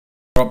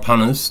Right,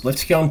 punters,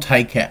 let's go and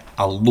take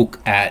a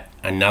look at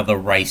another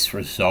race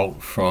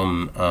result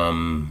from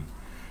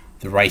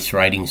the race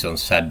ratings on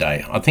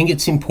Saturday. I think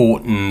it's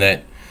important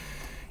that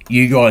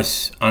you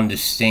guys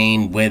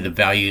understand where the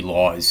value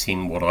lies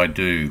in what I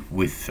do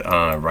with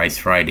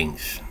race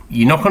ratings.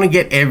 You're not going to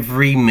get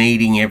every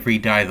meeting every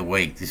day of the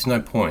week. There's no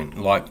point.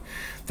 Like,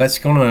 that's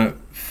going to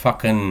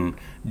fucking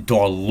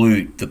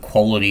dilute the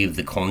quality of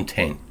the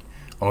content.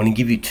 I'm going to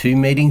give you 2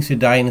 meetings a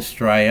day in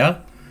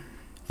Australia,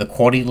 the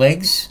quaddie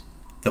legs,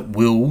 that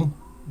will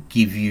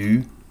give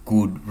you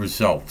good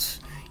results.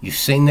 You've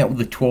seen that with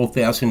the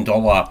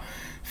 $12,000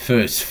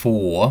 first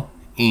 4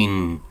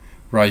 in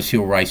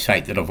Rosehill race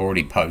 8 that I've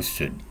already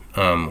posted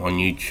on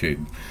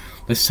YouTube.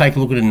 Let's take a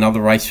look at another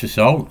race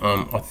result.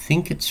 I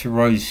think it's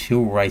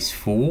Rosehill race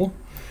 4.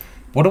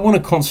 What I want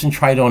to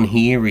concentrate on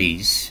here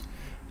is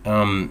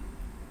the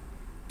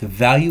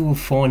value of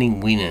finding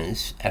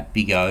winners at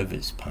big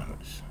overs,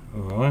 punters.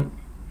 Alright,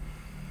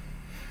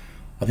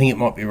 I think it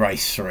might be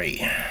race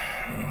 3.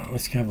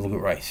 Let's go have a look at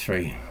race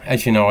 3.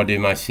 As you know, I do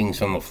most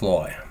things on the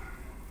fly.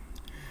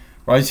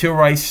 Rosehill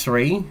race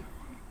 3,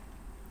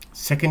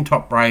 second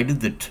top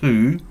rated, the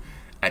 2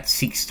 at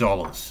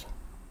 $6.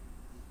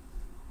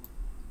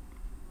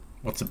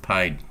 What's it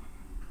paid?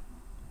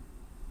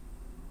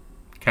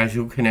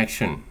 Casual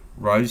connection,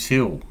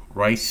 Rosehill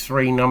race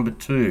 3 number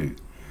 2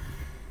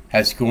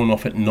 has gone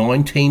off at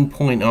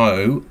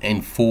 19.0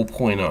 and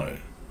 4.0.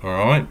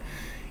 Alright,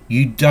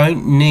 you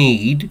don't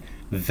need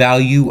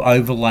value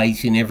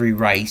overlays in every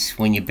race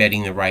when you're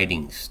betting the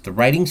ratings. The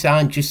ratings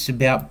aren't just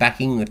about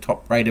backing the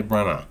top rated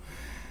runner.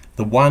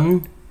 The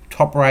one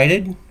top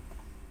rated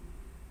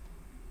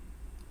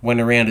went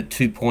around at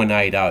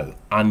 2.80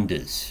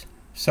 unders.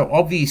 So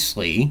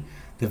obviously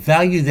the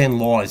value then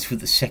lies with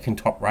the second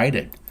top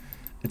rated.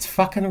 It's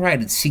fucking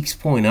rated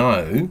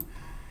 6.0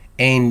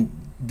 and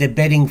they're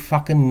betting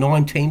fucking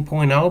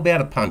 19.0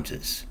 about it,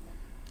 punters.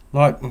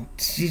 Like, 1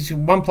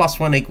 +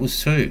 1 =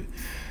 2.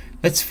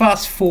 Let's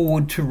fast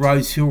forward to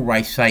Rosehill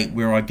race 8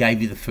 where I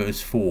gave you the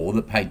first 4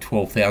 that paid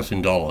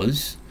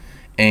 $12,000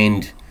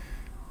 and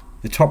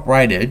the top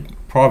rated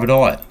Private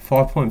Eye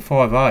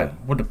 5.50.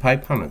 What did it pay,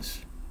 punters?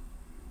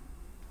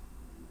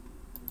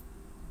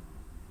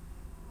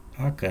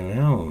 Fucking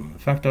hell. In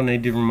fact, I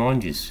need to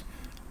remind you,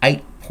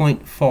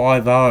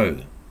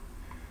 8.50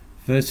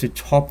 versus a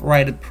top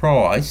rated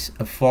price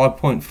of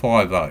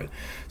 5.50.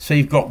 So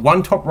you've got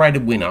one top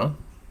rated winner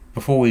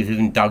before we've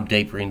even dug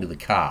deeper into the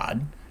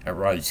card at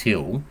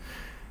Rosehill,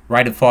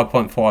 rated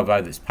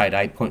 5.50 that's paid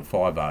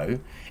 8.50,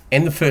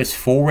 and the first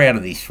 4 out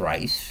of this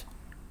race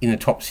in the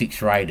top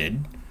 6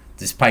 rated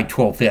that's paid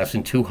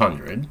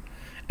 12,200,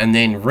 and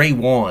then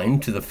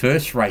rewind to the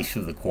first race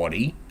of the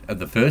quaddie, of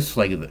the first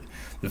leg of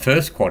the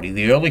first quaddie,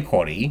 the early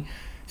quaddie,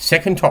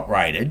 second top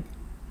rated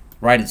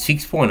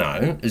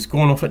 6.0 has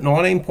gone off at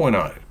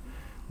 19.0,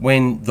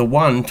 when the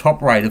one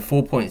top rated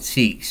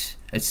 4.6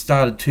 it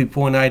started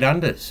 2.8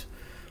 unders.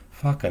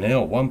 Fucking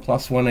hell, 1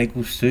 +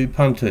 1 = 2,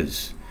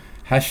 punters.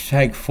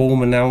 Hashtag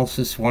form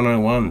analysis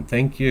 101.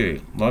 Thank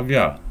you. Love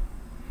ya.